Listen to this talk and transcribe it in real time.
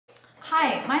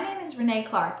Hi, my name is Renee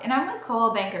Clark, and I'm with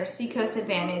Coldwell Banker Seacoast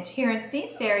Advantage here in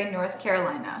Sneads Ferry, North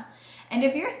Carolina. And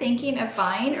if you're thinking of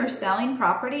buying or selling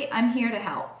property, I'm here to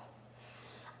help.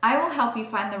 I will help you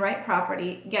find the right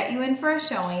property, get you in for a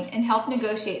showing, and help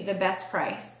negotiate the best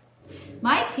price.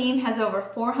 My team has over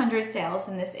 400 sales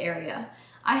in this area.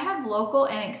 I have local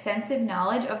and extensive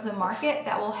knowledge of the market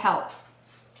that will help.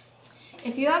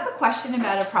 If you have a question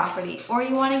about a property, or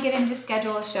you want to get in to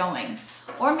schedule a showing,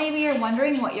 or maybe you're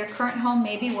wondering what your current home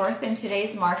may be worth in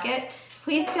today's market,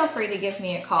 please feel free to give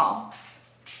me a call.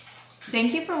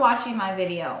 Thank you for watching my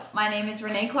video. My name is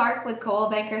Renee Clark with Coldwell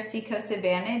Banker Seacoast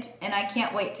Advantage, and I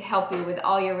can't wait to help you with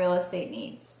all your real estate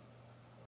needs.